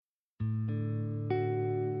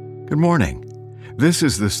Good morning. This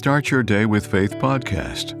is the Start Your Day with Faith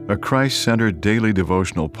podcast, a Christ-centered daily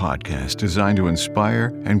devotional podcast designed to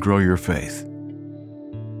inspire and grow your faith.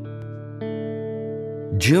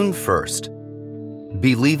 June 1st,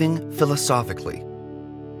 Believing Philosophically.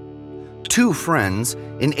 Two friends,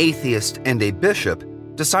 an atheist and a bishop,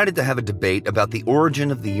 decided to have a debate about the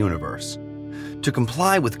origin of the universe. To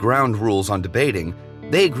comply with ground rules on debating,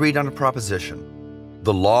 they agreed on a proposition: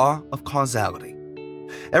 the law of causality.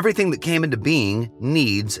 Everything that came into being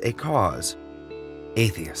needs a cause.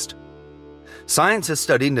 Atheist. Science has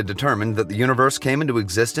studied and determined that the universe came into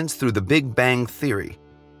existence through the Big Bang Theory.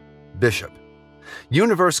 Bishop.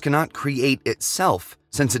 Universe cannot create itself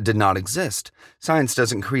since it did not exist. Science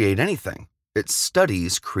doesn't create anything. It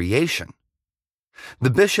studies creation. The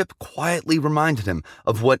bishop quietly reminded him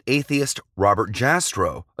of what atheist Robert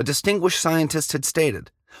Jastrow, a distinguished scientist, had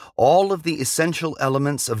stated. All of the essential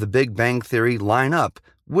elements of the Big Bang Theory line up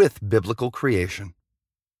with biblical creation.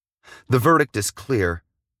 The verdict is clear.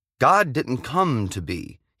 God didn't come to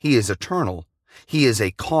be. He is eternal. He is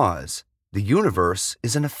a cause. The universe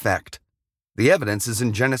is an effect. The evidence is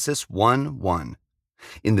in Genesis 1:1.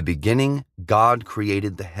 In the beginning, God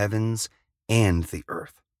created the heavens and the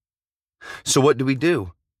earth. So what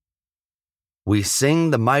do? We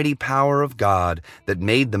sing the mighty power of God that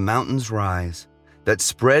made the mountains rise, that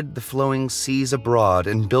spread the flowing seas abroad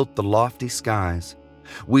and built the lofty skies.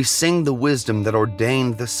 We sing the wisdom that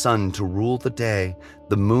ordained the sun to rule the day.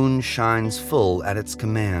 The moon shines full at its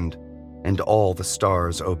command, and all the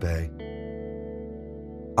stars obey.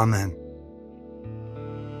 Amen.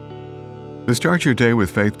 The Start Your Day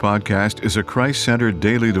with Faith podcast is a Christ-centered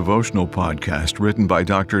daily devotional podcast written by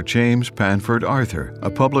Dr. James Panford Arthur,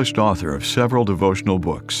 a published author of several devotional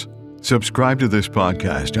books. Subscribe to this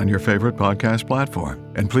podcast on your favorite podcast platform,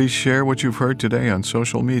 and please share what you've heard today on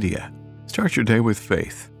social media. Start your day with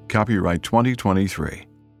faith. Copyright 2023.